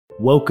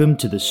Welcome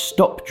to the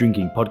Stop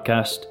Drinking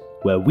podcast,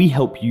 where we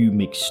help you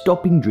make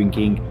stopping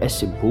drinking a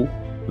simple,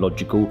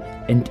 logical,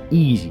 and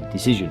easy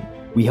decision.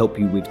 We help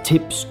you with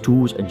tips,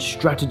 tools, and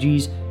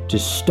strategies to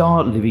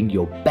start living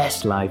your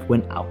best life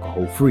when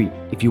alcohol-free.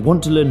 If you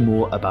want to learn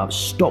more about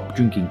Stop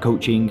Drinking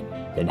coaching,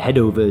 then head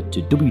over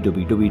to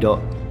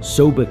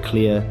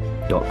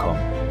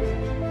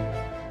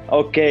www.soberclear.com.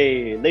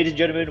 Okay, ladies and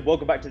gentlemen,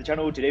 welcome back to the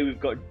channel. Today we've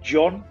got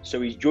John.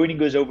 So he's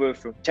joining us over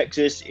from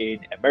Texas in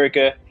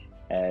America.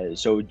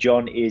 So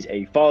John is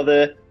a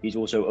father, he's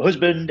also a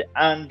husband,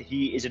 and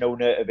he is an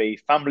owner of a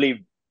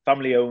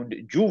family-owned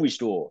jewelry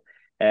store.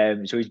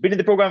 So he's been in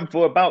the program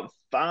for about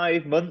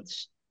 5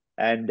 months,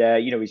 and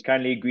he's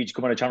kindly agreed to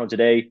come on the channel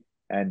today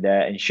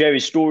and share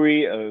his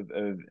story of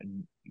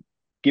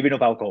giving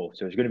up alcohol.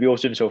 So it's going to be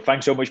awesome. So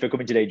thanks so much for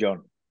coming today,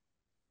 John.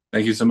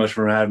 Thank you so much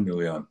for having me,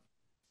 Leon.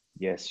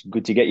 Yes,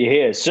 good to get you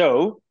here.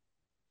 So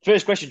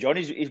first question, John,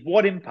 is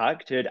what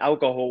impact had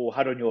alcohol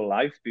had on your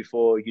life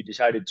before you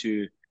decided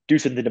to do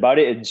something about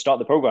it and start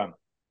the program?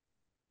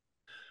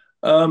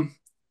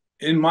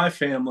 In my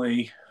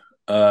family,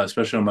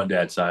 especially on my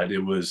dad's side,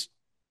 it was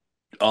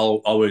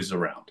always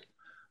around.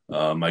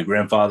 My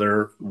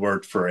grandfather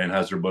worked for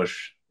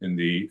Anheuser-Busch in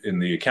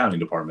the accounting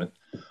department.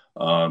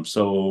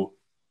 So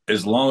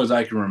as long as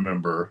I can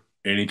remember,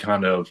 any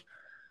kind of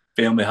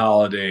family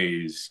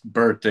holidays,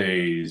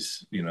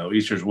 birthdays,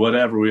 Easter's,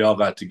 whatever we all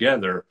got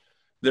together,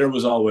 there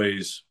was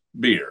always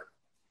beer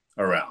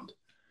around.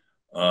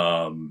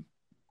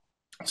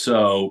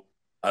 So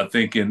I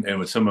think, and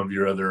with some of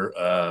your other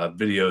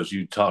videos,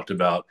 you talked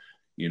about,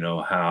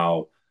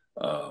 how,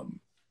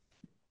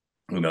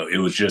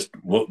 it was just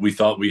what we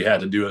thought we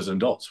had to do as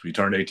adults. We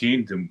turned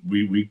 18, then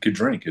we could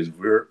drink. If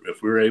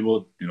we're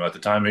able, at the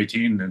time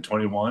 18 and then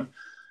 21,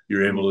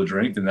 you're able to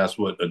drink, then that's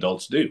what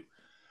adults do.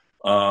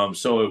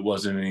 So it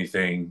wasn't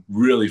anything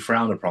really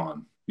frowned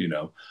upon.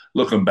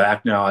 Looking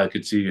back now, I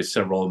could see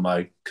several of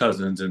my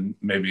cousins and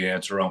maybe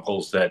aunts or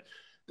uncles that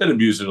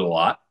abused it a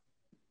lot.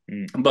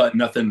 But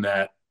nothing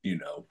that,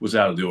 was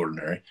out of the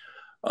ordinary.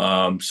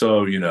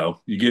 So, you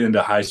get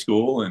into high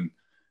school and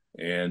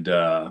had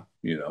a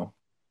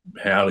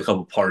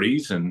couple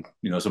parties and,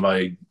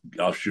 somebody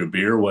offers you a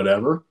beer or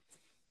whatever.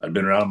 I'd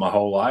been around my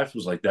whole life.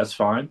 Was like, that's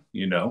fine,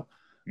 and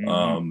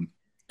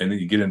then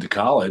you get into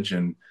college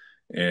and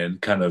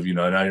kind of,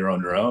 now you're on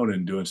your own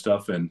and doing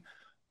stuff. And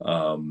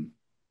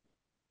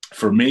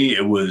for me,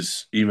 it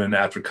was even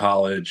after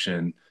college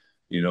and,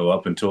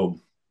 up until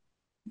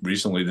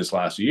recently this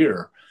last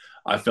year,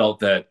 I felt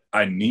that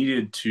I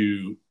needed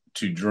to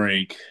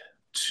drink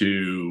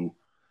to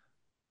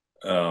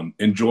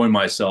enjoy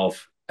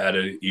myself at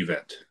an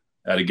event,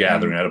 at a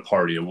gathering, at a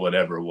party, or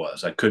whatever it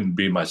was. I couldn't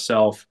be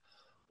myself,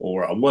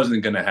 or I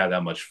wasn't going to have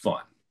that much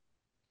fun.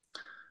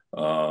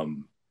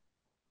 And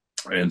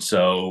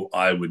so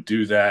I would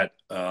do that,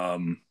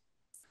 and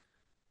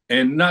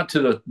not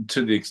to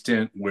the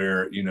extent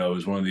where it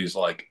was one of these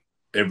like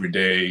every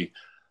day,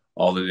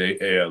 all the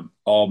day,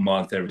 all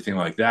month, everything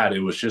like that. It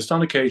was just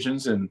on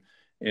occasions and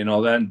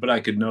all that. But I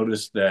could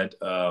notice that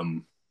I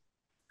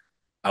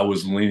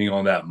was leaning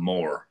on that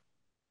more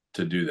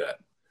to do that.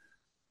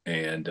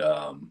 And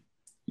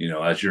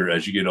as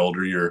you get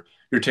older, your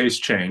tastes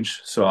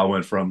change. So I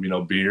went from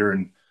beer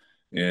and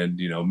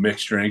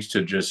mixed drinks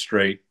to just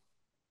straight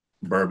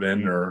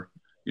bourbon or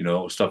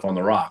stuff on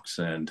the rocks.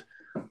 And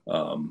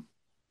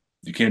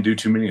you can't do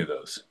too many of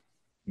those.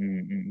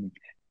 Mm-hmm.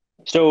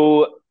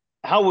 So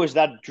how was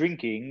that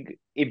drinking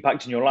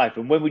impacting your life,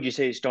 and when would you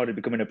say it started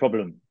becoming a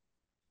problem?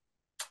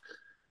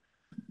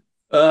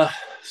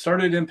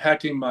 Started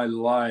impacting my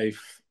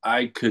life,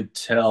 I could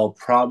tell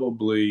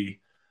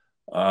probably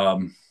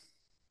 2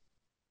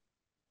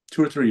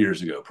 or 3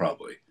 years ago,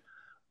 probably,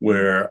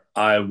 where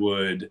I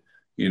would,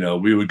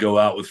 we would go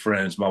out with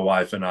friends, my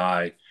wife and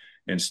I,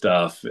 and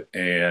stuff,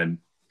 and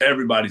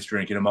everybody's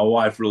drinking, and my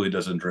wife really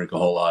doesn't drink a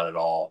whole lot at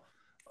all.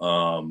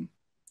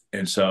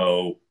 And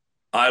so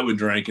I would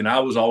drink, and I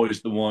was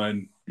always the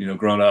one,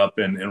 growing up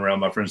and around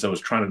my friends, I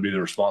was trying to be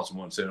the responsible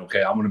one, saying,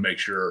 okay, I'm going to make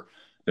sure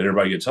that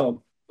everybody gets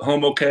home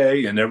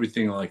okay and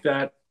everything like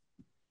that.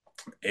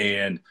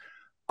 And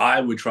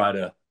I would try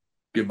to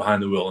get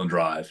behind the wheel and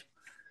drive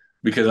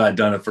because I'd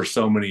done it for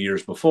so many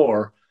years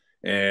before.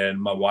 And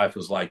my wife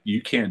was like,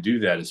 you can't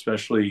do that,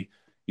 especially,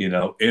 in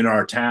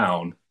our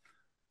town.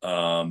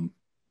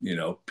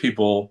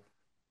 People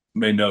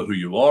may know who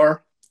you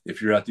are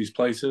if you're at these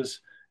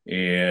places.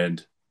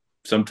 And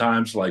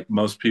sometimes, like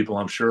most people,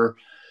 I'm sure,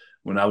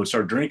 when I would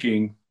start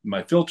drinking,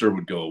 my filter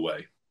would go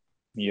away.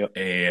 Yep.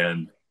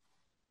 And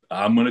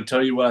I'm going to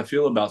tell you what I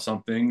feel about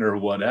something or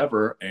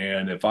whatever.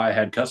 And if I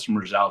had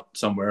customers out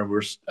somewhere,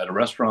 we're at a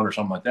restaurant or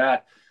something like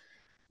that,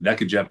 that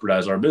could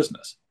jeopardize our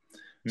business.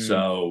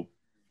 So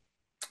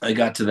I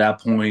got to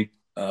that point.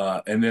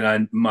 And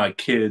then my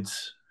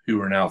kids,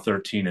 who are now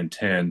 13 and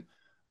 10,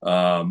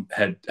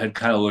 had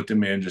kind of looked at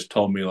me and just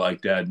told me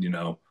like, Dad,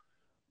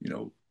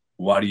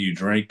 why do you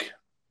drink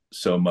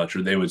so much?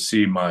 Or they would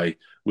see my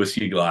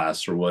whiskey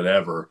glass or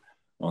whatever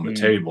on the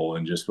table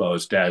and just, well,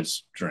 it's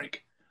Dad's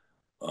drink.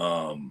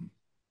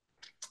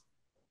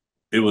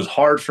 it was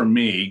hard for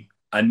me.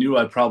 I knew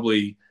I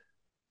probably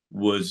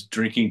was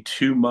drinking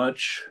too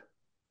much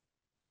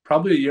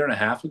probably a year and a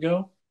half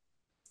ago.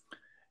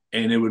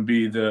 And it would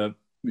be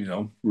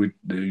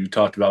you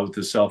talked about with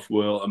the self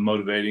will and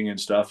motivating and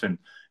stuff and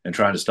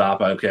trying to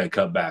stop. Okay, I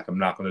cut back. I'm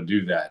not going to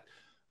do that.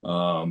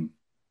 Um,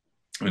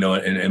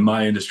 in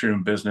my industry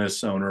and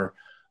business owner,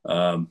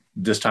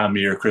 this time of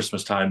year,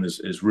 Christmas time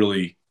is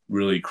really,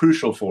 really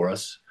crucial for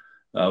us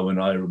when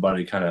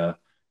everybody kind of,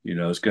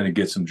 is going to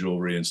get some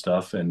jewelry and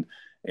stuff. And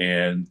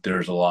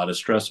there's a lot of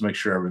stress to make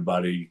sure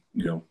everybody,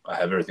 I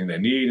have everything they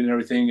need and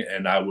everything.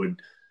 And I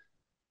would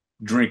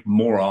drink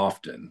more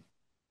often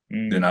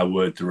than Mm. I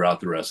would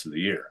throughout the rest of the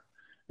year.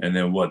 And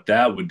then what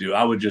that would do,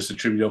 I would just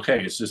attribute,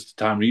 okay, it's just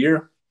the time of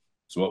year.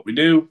 It's what we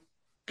do,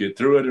 get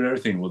through it and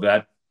everything. Well,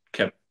 that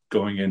kept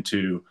going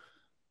into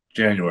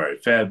January,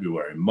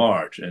 February,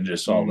 March, and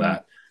just all Mm.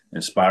 that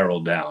and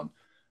spiraled down.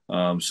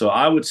 So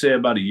I would say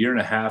about a year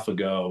and a half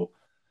ago,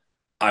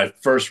 I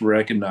first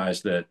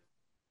recognized that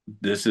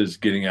this is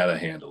getting out of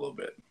hand a little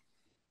bit.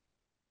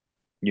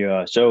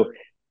 Yeah. So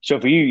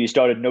for you, you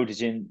started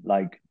noticing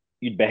like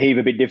you'd behave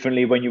a bit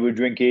differently when you were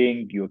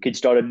drinking. Your kids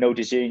started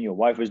noticing. Your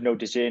wife was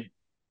noticing,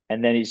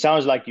 and then it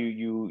sounds like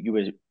you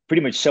were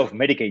pretty much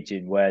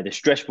self-medicating, where the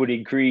stress would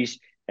increase,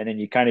 and then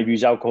you kind of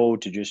use alcohol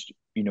to just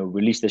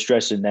release the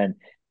stress, and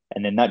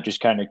then that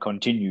just kind of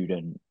continued,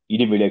 and you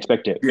didn't really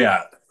expect it.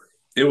 Yeah,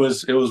 it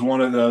was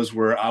one of those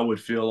where I would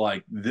feel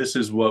like this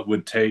is what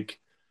would take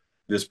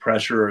this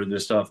pressure or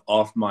this stuff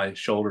off my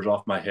shoulders,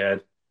 off my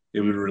head.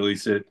 It would Mm.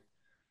 release it.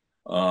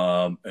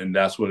 And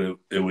that's what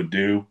it would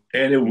do.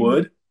 And it Mm.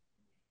 would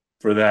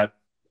for that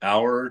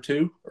hour or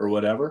two or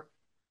whatever.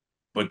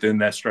 But then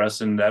that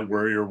stress and that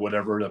worry or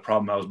whatever the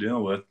problem I was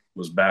dealing with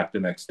was back the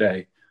next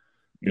day.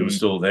 It was Mm.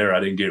 still there.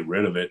 I didn't get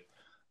rid of it.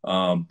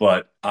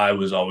 But I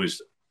was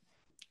always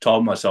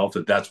told myself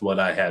that that's what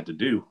I had to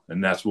do.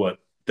 And that's what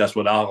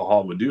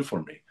alcohol would do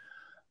for me.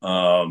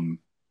 Um,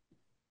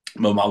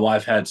 but my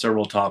wife had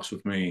several talks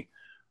with me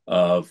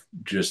of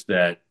just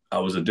that I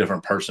was a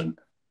different person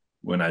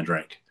when I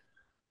drank.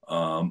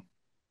 Um,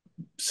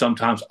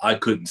 Sometimes I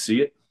couldn't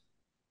see it.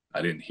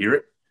 I didn't hear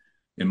it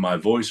in my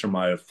voice or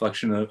my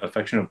affection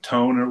of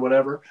tone or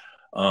whatever.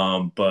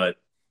 But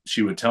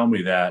she would tell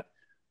me that,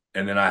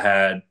 and then I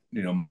had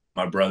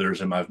my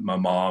brothers and my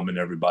mom and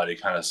everybody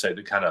kind of say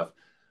to kind of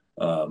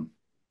um,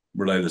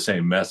 relay the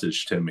same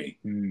message to me,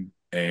 Mm.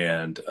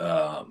 and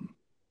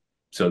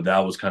so that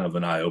was kind of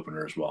an eye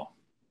opener as well.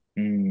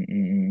 Mm.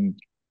 Mm.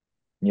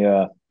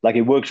 Yeah, like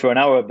it works for an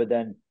hour, but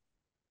then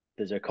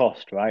there's a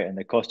cost, right? And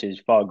the cost is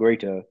far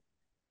greater.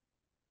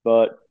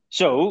 But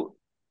so,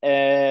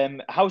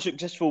 how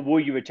successful were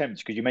your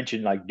attempts? Because you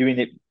mentioned like doing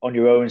it on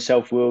your own,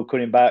 self-will,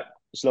 cutting back,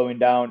 slowing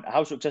down.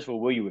 How successful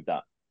were you with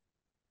that?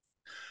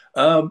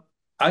 Um,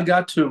 I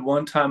got to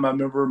one time. I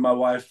remember my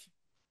wife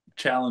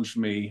challenged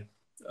me.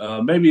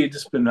 Maybe it's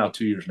just been now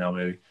 2 years now,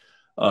 maybe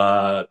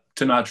to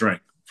not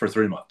drink for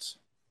 3 months.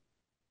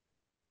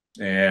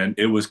 And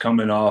it was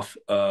coming off.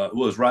 It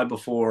was right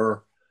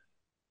before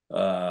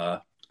uh,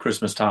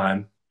 Christmas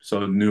time,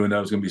 so knew that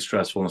was going to be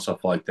stressful and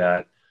stuff like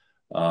that.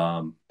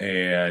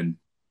 And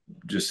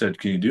just said,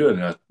 "Can you do it?"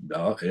 And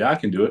yeah, I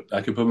can do it.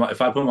 I can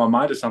if I put my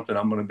mind to something,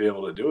 I'm going to be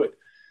able to do it.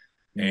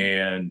 Mm.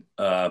 And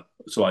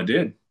so I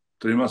did.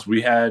 3 months.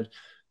 We had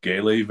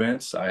gala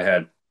events. I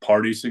had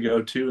parties to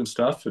go to and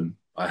stuff, and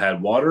I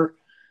had water,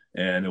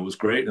 and it was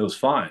great. And it was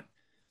fine.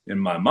 In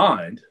my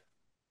mind,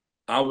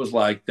 I was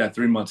like, that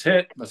 3 months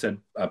hit. I said,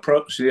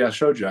 see, I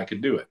showed you I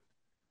could do it.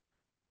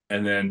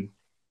 And then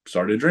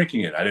started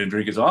drinking it. I didn't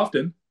drink as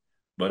often,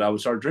 but I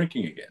would start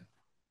drinking again.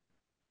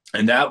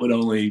 And that would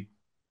only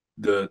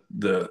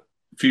the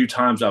few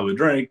times I would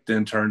drink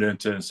then turned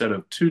into, instead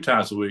of 2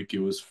 times a week, it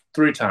was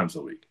 3 times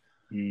a week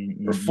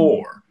Mm. or Mm.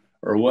 four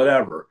or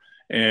whatever.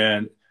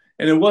 And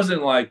it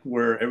wasn't like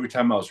where every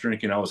time I was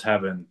drinking, I was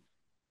having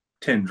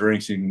 10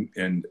 drinks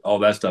and all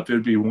that stuff. It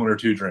would be one or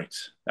two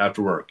drinks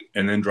after work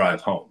and then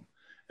drive home.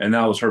 And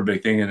that was her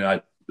big thing. And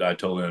I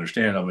totally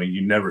understand. I mean,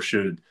 you never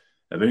should,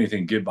 if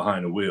anything, get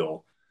behind a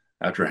wheel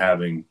after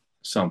having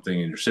something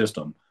in your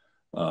system.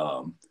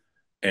 Um,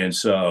 and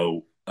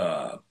so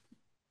that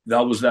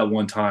was that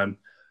one time.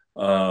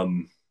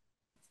 Um,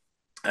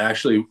 I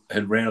actually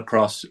had ran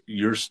across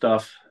your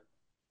stuff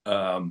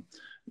um,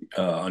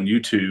 on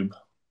YouTube.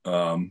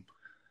 Um,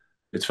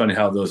 it's funny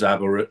how those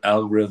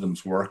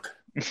algorithms work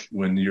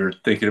when you're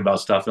thinking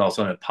about stuff and all of a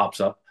sudden it pops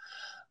up.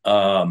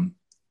 Um,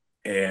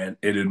 and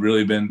it had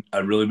really been,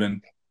 I'd really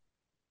been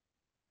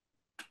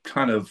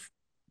kind of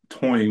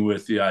toying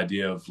with the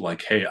idea of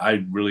like, hey,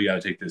 I really got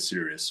to take this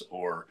serious,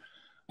 or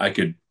I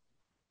could,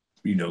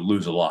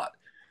 lose a lot.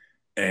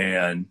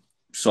 And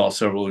saw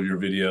several of your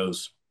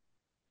videos,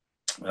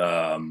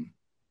 um,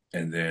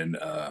 and then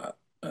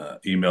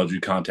emailed you,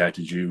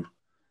 contacted you,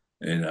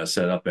 and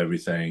set up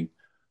everything.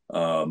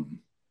 Um,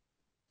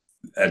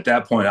 at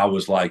that point, I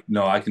was like,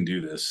 no, I can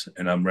do this,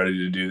 and I'm ready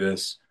to do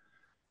this.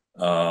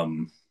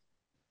 Um,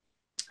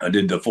 I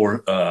did the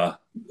four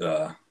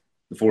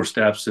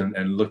steps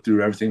and looked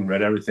through everything,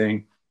 read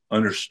everything,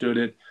 understood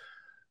it.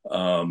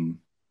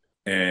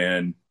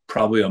 And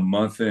probably a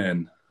month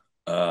in,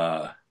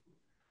 uh,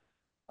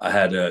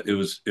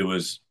 it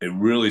was a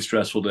really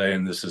stressful day,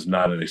 and this is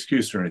not an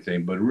excuse or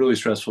anything, but a really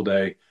stressful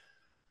day.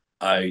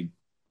 I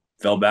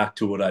fell back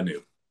to what I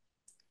knew,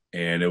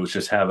 and it was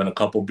just having a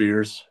couple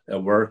beers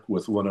at work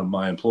with one of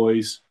my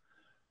employees.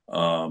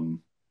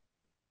 Um,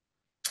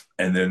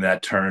 and then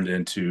that turned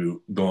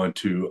into going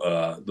to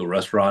the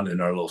restaurant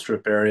in our little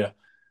strip area,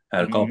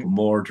 had a couple Mm-hmm.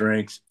 more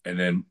drinks, and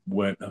then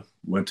went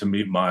to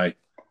meet my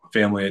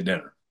family at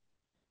dinner.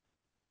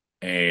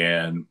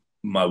 And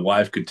my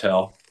wife could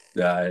tell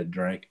that I had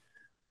drank.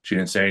 She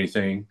didn't say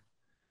anything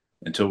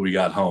until we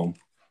got home,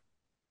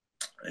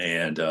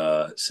 and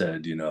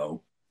said, you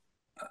know,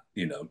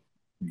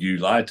 you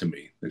lied to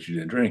me that you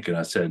didn't drink. And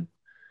I said,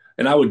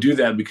 and I would do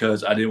that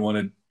because I didn't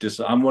want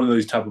to I'm one of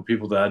those type of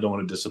people that I don't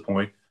want to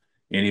disappoint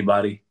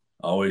anybody.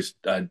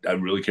 I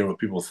really care what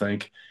people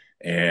think.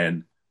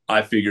 And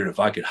I figured if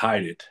I could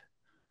hide it,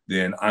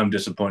 then I'm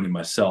disappointing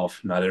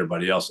myself, not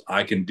everybody else.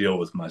 I can deal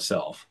with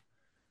myself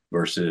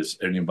versus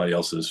anybody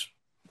else's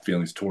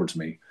feelings towards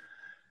me.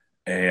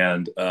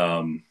 And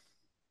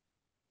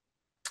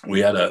we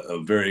had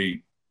a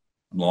very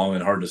long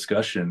and hard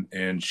discussion,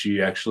 and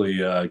she actually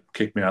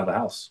kicked me out of the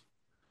house.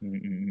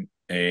 Mm-hmm.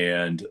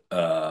 And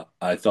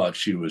I thought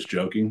she was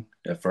joking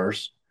at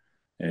first,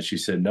 and she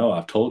said, "No,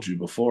 I've told you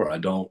before. I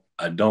don't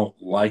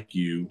like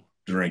you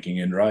drinking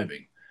and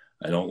driving.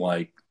 I don't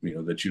like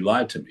that you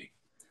lied to me."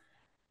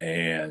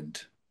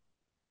 And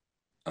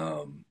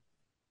um,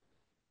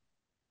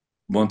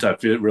 once I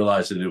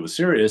realized that it was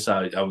serious,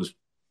 I was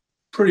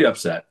pretty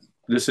upset.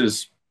 This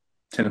is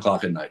 10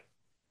 o'clock at night,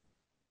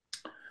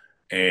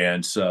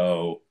 and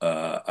so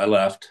I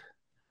left,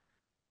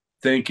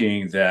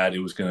 thinking that it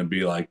was going to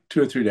be like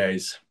 2 or 3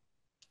 days,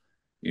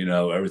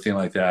 everything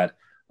like that.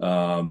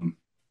 Um,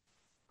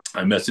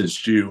 I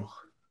messaged you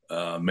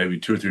maybe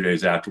 2 or 3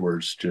 days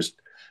afterwards, just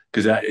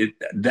because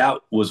that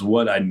was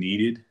what I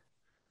needed.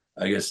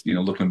 I guess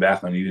looking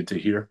back, I needed to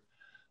hear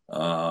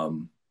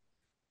um,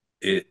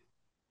 it.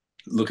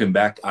 Looking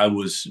back, I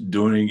was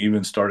doing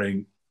even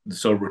starting the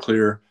Sober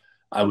Clear.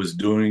 I was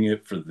doing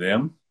it for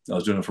them. I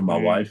was doing it for my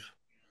Mm-hmm. wife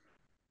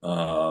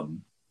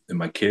and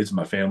my kids,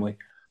 my family.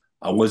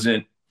 I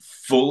wasn't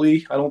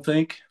fully. I don't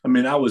think. I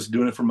mean, I was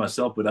doing it for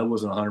myself, but I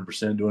wasn't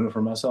 100% doing it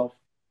for myself.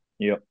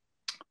 Yep.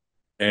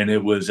 And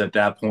it was at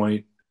that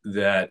point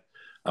that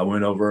I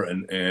went over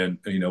and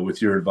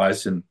with your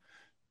advice and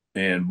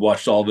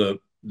watched all the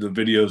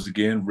videos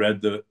again,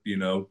 read the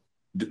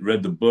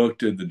book,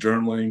 did the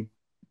journaling,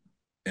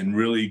 and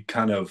really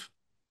kind of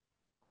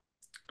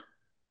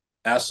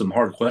asked some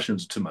hard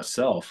questions to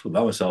myself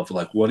about myself,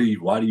 like why do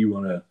you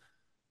want to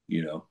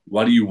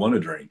why do you want to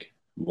drink,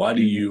 why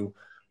do Mm-hmm. you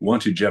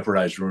want to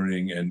jeopardize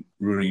ruining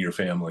your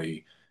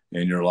family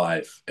and your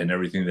life and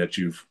everything that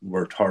you've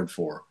worked hard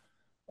for.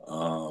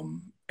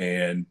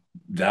 And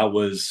that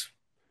was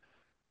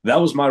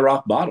my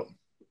rock bottom,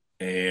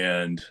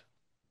 and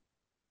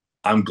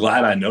I'm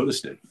glad I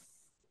noticed it.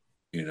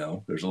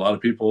 There's a lot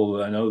of people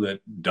that I know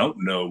that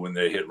don't know when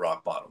they hit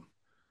rock bottom,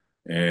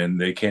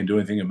 and they can't do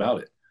anything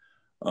about it.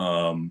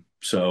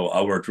 So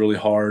I worked really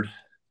hard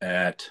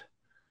at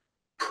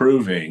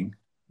proving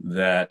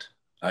that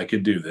I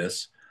could do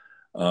this.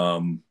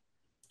 Um,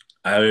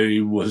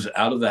 I was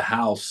out of the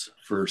house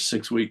for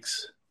 6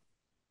 weeks.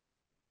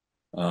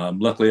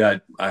 Luckily,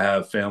 I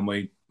have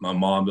family, my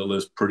mom that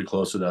lives pretty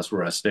close, so that's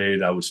where I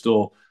stayed. I would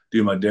still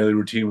do my daily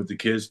routine with the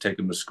kids, take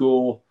them to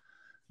school,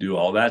 do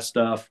all that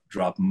stuff,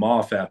 drop them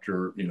off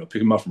after,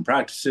 pick them up from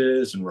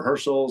practices and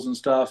rehearsals and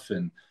stuff,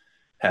 and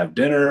have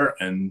dinner,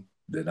 and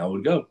then I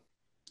would go.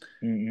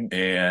 Mm-hmm.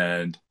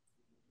 And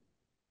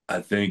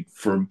I think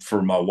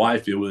for my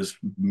wife, it was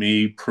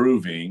me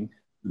proving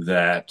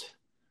that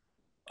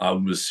I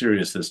was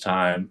serious this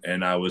time,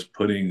 and I was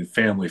putting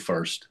family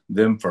first,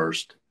 them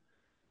first,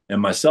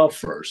 and myself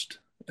first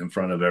in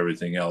front of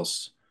everything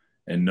else,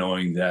 and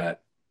knowing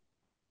that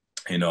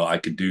I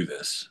could do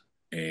this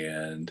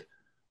and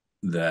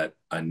that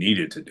I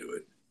needed to do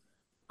it.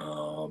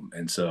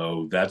 And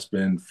so that's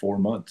been 4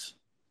 months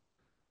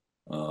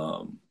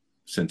um,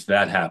 since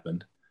that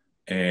happened,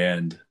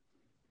 and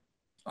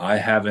I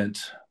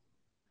haven't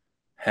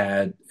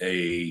had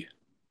a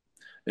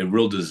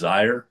real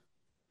desire.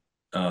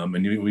 And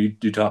we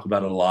do talk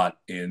about it a lot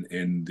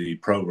in the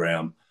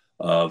program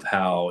of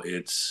how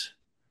it's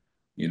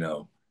you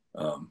know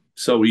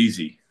so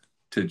easy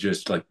to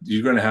just like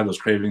you're going to have those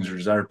cravings or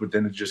desires, but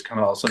then it just kind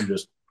of all of a sudden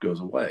just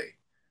goes away,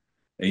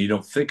 and you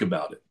don't think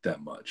about it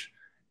that much.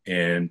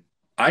 And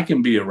I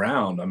can be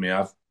around. I mean,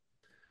 I've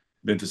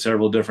been to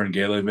several different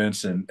gala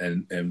events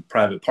and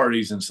private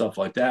parties and stuff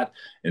like that,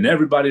 and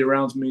everybody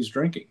around me is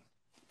drinking,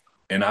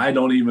 and I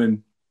don't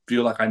even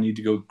feel like I need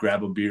to go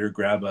grab a beer,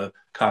 grab a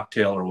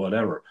cocktail, or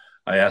whatever.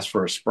 I ask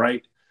for a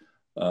Sprite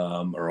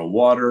or a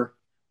water.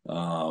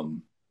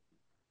 Um,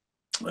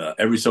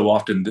 every so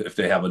often, if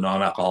they have a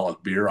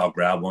non-alcoholic beer, I'll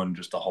grab one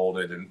just to hold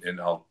it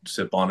and I'll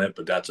sip on it.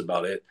 But that's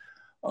about it.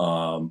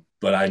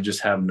 But I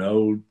just have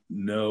no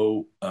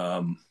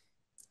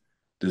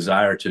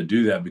desire to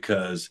do that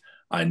because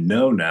I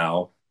know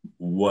now.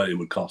 what it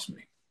would cost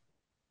me.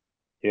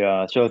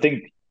 Yeah. So I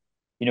think,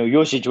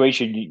 your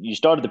situation, you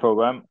started the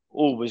program,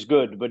 all was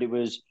good, but it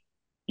was,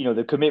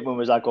 the commitment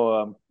was like,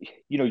 oh,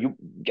 you,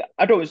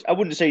 I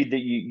wouldn't say that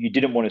you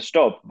didn't want to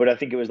stop, but I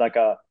think it was like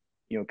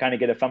kind of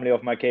get a family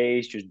off my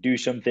case, just do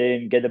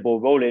something, get the ball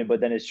rolling. But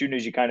then as soon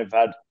as you kind of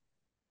had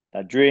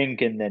that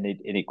drink and then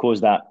it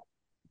caused that,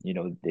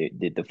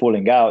 the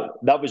falling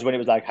out, that was when it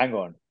was like, hang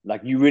on,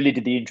 like you really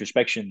did the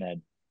introspection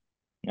then.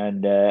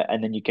 And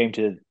then you came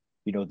to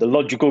the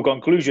logical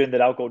conclusion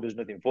that alcohol does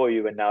nothing for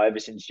you, and now ever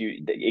since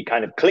it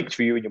kind of clicked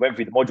for you and you went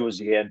through the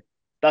modules again,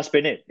 that's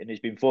been it, and it's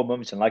been 4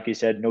 months, and like you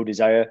said, no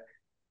desire.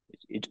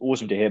 It's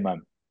awesome to hear,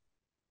 man.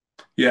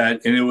 Yeah, and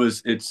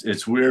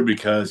it's weird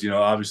because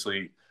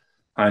obviously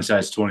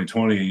hindsight's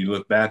 2020, and you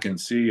look back and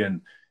see,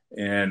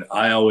 and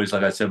I always,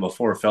 like I said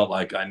before, felt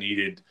like I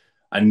needed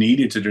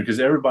to drink because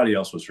everybody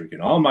else was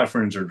drinking. All my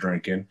friends are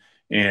drinking,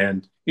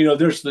 and you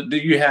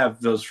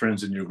have those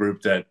friends in your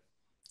group that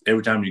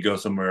every time you go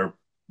somewhere,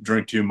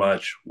 drink too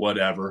much,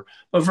 whatever.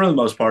 But for the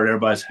most part,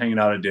 everybody's hanging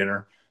out at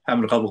dinner,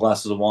 having a couple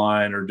glasses of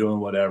wine or doing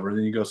whatever. And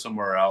then you go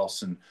somewhere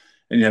else and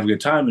you have a good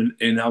time.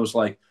 And I was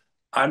like,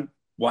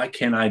 why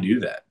can't I do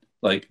that?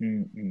 Like, I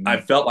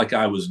Mm-hmm. felt like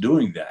I was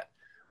doing that.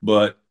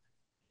 But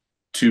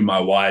to my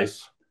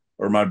wife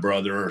or my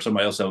brother or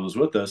somebody else that was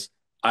with us,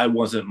 I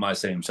wasn't my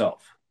same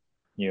self.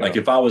 Like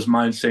Yeah. if I was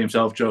my same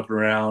self, joking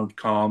around,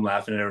 calm,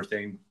 laughing at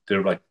everything,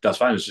 they're like, "That's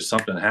fine. It's just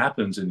something that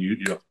happens, and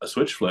a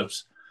switch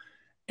flips,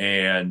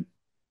 and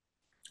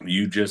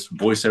you just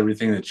voice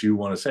everything that you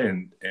want to say,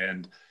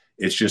 and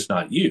it's just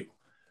not you."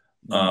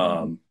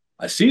 Mm-hmm.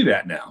 I see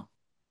that now,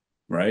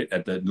 right?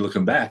 At the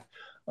looking back,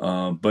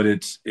 but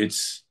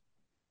it's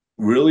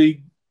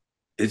really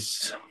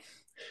it's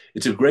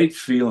it's a great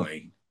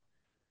feeling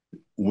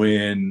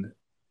when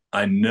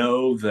I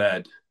know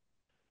that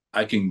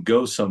I can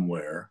go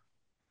somewhere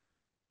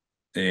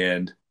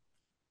and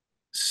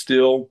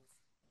still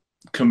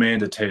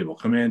command a table,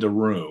 command a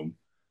room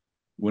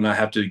when I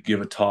have to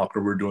give a talk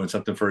or we're doing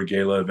something for a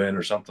gala event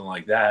or something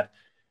like that,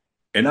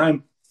 and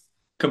I'm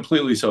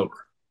completely sober.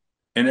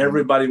 And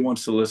everybody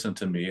wants to listen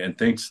to me and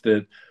thinks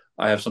that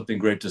I have something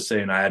great to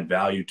say and I add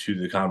value to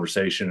the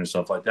conversation and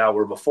stuff like that.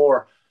 Where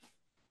before,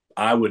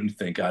 I wouldn't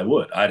think I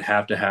would. I'd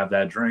have to have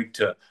that drink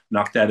to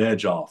knock that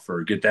edge off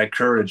or get that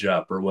courage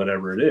up or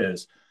whatever it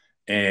is.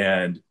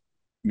 And,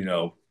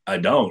 I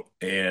don't.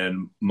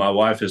 And my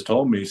wife has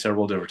told me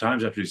several different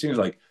times after these things,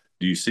 like,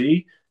 do you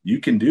see? You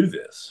can do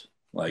this,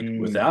 like,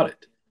 Mm-hmm. without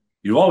it.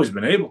 You've always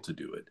been able to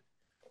do it.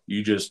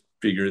 You just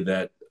figured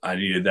that I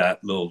needed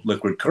that little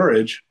liquid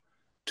courage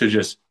to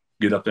just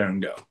get up there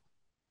and go.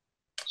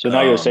 So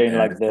now you're saying And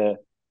like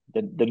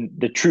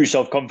the true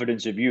self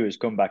confidence of you has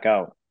come back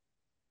out.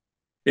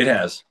 it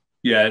has,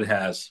 yeah, it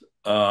has.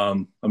 I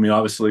mean,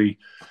 obviously,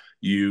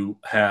 you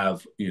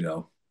have,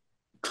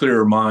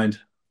 clearer mind,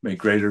 make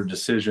greater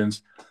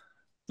decisions.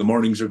 The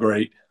mornings are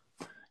great.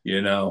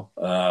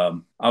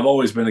 I've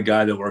always been a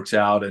guy that works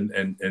out,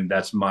 and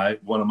that's my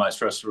one of my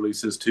stress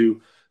releases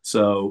too.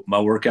 So my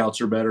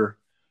workouts are better.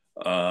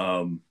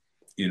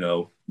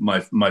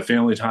 My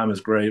family time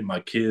is great. My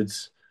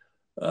kids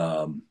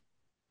um,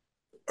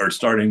 are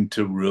starting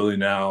to really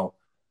now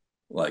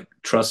like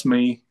trust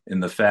me in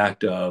the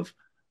fact of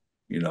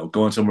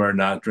going somewhere and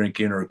not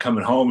drinking or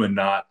coming home and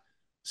not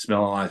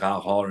smelling like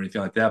alcohol or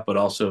anything like that, but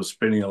also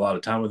spending a lot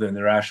of time with them.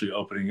 They're actually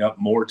opening up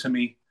more to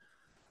me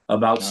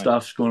about Nice.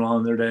 stuff going on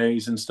in their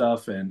days and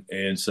stuff.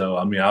 And so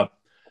I mean I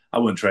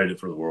wouldn't trade it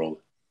for the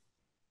world.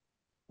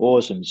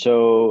 Awesome.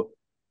 So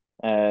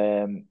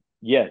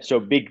yeah, so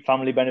big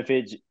family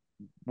benefits,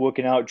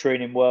 working out,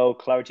 training well,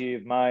 clarity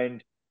of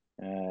mind,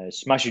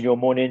 smashing your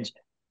mornings.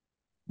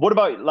 What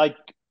about like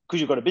because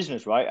you've got a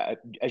business, right?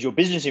 Has your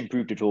business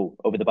improved at all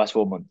over the past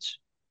 4 months?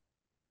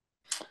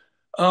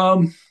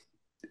 Um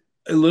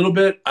a little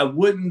bit. I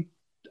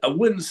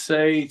wouldn't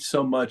say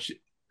so much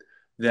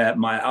that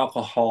my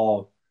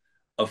alcohol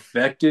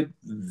affected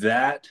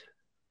that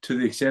to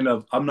the extent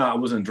of I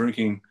wasn't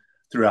drinking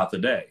throughout the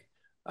day.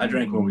 I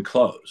drank when we Mm-hmm.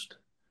 closed.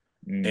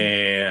 Mm.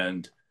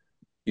 And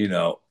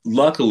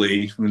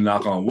luckily,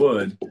 knock on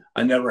wood,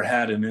 I never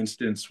had an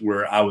instance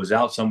where I was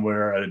out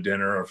somewhere at a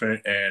dinner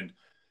and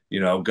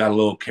got a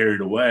little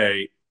carried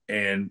away,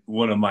 and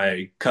one of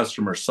my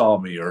customers saw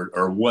me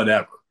or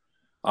whatever.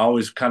 I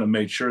always kind of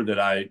made sure that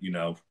I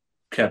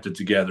kept it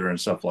together and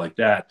stuff like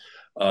that.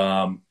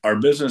 Our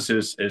business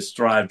is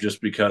thrived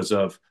just because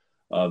of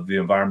the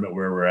environment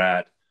where we're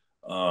at.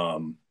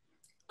 Um,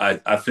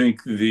 I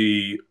think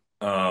the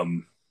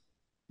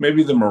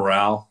maybe the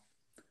morale,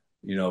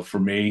 for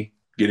me,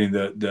 getting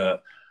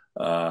the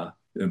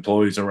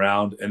employees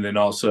around, and then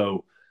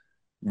also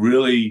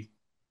really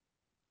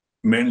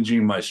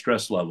managing my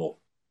stress level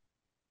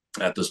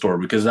at the store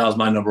because that was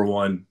my number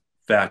one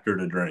factor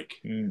to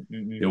drink. It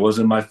Mm-hmm.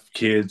 wasn't my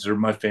kids or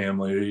my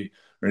family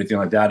or anything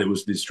like that. It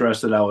was the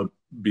stress that I would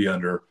be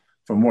under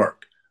from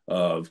work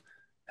of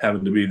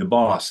having to be the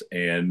boss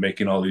and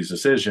making all these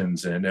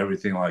decisions and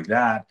everything like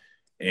that.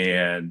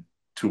 And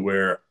to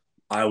where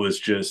I was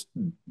just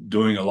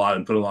doing a lot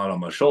and put a lot on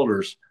my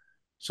shoulders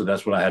So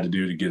that's what I had to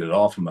do to get it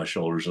off of my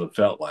shoulders, it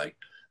felt like.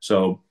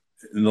 So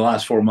in the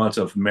last 4 months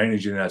of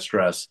managing that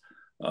stress,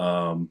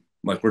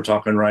 like we're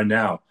talking right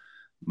now,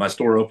 my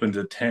store opened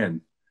at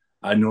 10.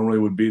 I normally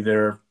would be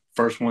there,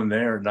 first one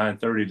there at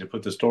 9:30 to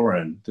put the store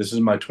in. This is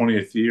my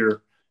 20th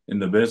year in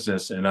the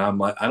business, and I'm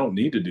like, I don't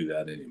need to do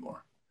that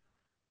anymore.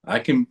 I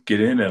can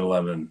get in at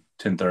 11,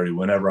 10:30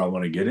 whenever I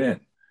want to get in.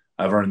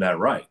 I've earned that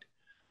right.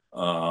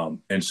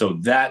 And so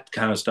that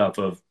kind of stuff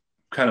of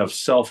kind of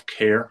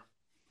self-care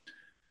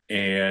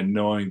and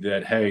knowing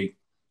that, hey,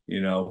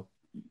 to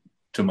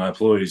my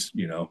employees,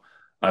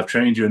 I've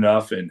trained you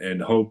enough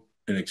and hope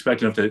and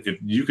expect enough that if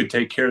you could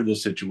take care of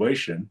this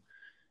situation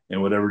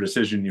and whatever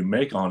decision you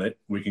make on it,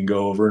 we can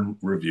go over and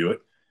review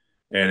it.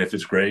 And if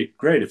it's great,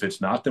 great. If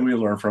it's not, then we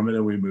learn from it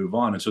and we move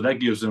on. And so that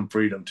gives them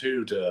freedom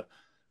too, to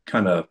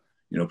kind of,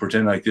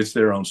 pretend like it's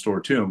their own store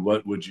too. And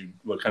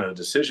what kind of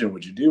decision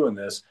would you do in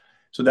this?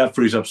 So that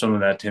frees up some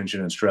of that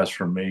tension and stress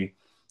from me.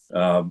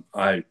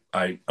 I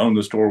own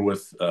the store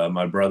with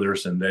my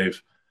brothers, and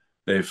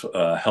they've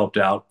helped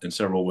out in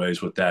several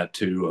ways with that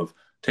too, of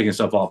taking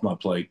stuff off my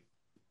plate.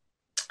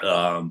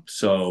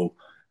 So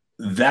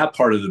that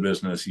part of the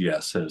business,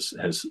 yes,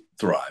 has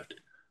thrived.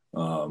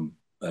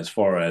 As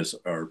far as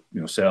our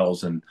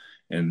sales and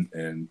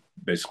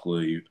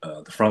basically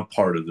the front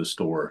part of the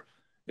store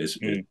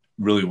it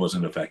really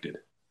wasn't affected.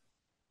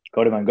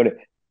 Got it, man. Got it.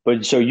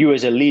 But so you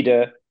as a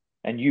leader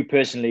and you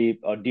personally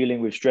are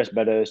dealing with stress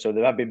better, so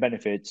there have been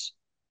benefits.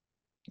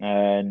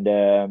 And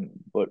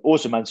but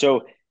awesome, man.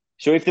 So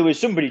if there was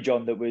somebody,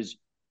 John, that was,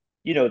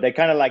 they're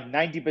kind of like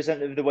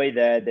 90% of the way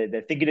there,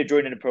 they're thinking of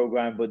joining a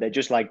program, but they're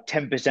just like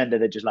 10% that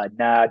they're just like,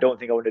 nah, I don't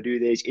think I want to do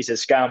this. It's a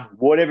scam,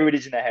 whatever it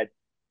is in their head.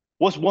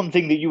 What's one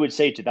thing that you would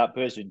say to that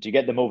person to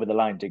get them over the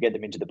line, to get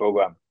them into the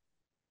program?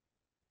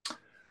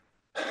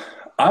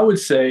 I would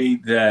say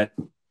that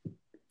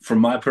from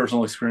my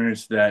personal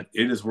experience, that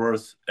it is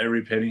worth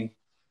every penny.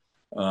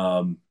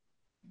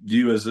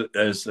 You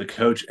as a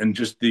coach, and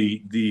just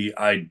the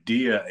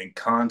idea and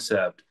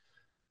concept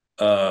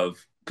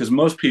of, because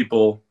most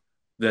people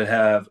that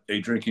have a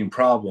drinking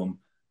problem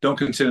don't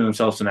consider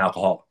themselves an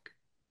alcoholic,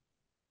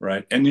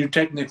 right? And you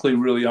technically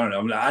really aren't.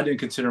 I mean, I didn't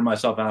consider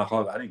myself an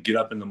alcoholic. I didn't get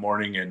up in the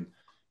morning and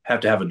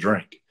have to have a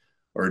drink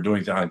or do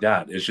anything like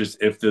that. It's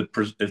just if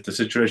the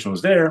situation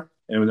was there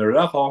and when there was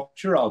alcohol,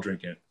 sure, I'll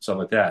drink it, stuff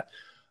like that.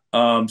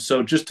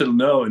 So just to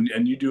know,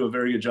 and you do a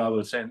very good job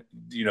of saying,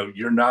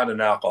 you're not an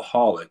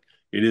alcoholic.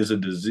 It is a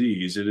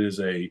disease. It is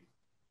a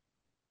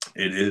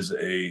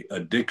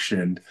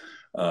addiction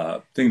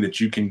thing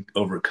that you can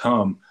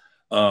overcome.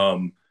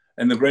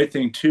 And the great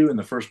thing too, in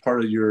the first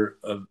part of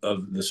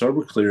the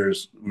Sober Clear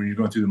is when you're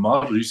going through the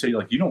module, you say,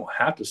 like, you don't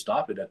have to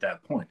stop it at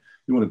that point.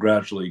 You want to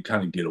gradually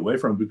kind of get away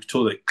from it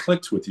until it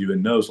clicks with you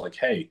and knows, like,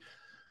 hey,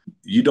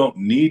 you don't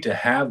need to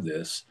have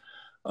this.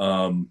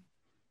 I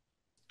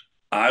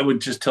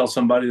would just tell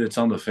somebody that's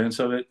on the fence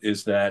of it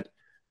is that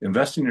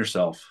invest in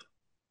yourself,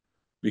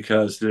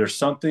 because there's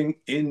something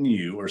in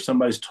you or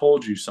somebody's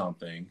told you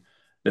something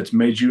that's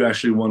made you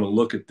actually want to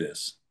look at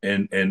this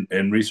and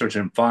research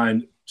and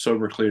find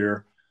Sober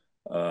Clear,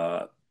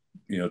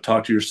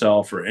 talk to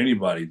yourself or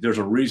anybody. There's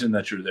a reason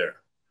that you're there.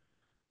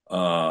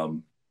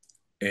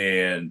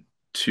 And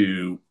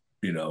to,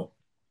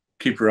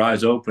 keep your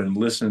eyes open,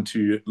 listen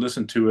to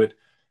it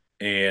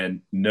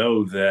and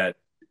know that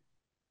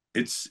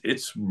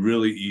it's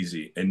really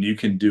easy and you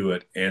can do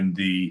it. And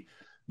the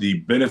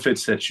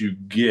benefits that you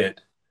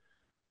get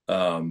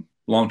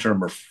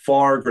long-term are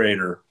far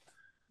greater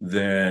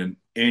than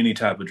any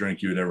type of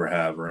drink you would ever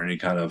have or any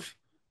kind of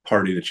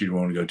party that you'd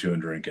want to go to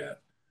and drink at.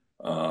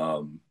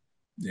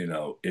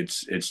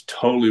 It's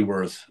totally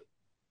worth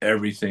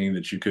everything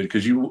that you could,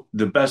 because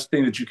the best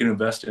thing that you can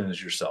invest in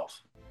is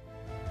yourself.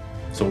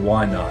 So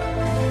why not?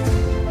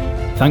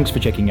 Thanks for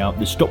checking out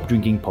the Stop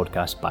Drinking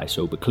podcast by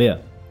Sober Clear.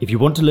 If you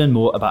want to learn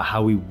more about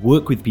how we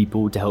work with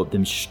people to help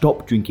them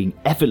stop drinking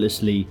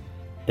effortlessly,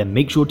 then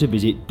make sure to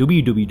visit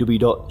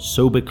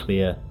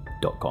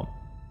www.soberclear.com.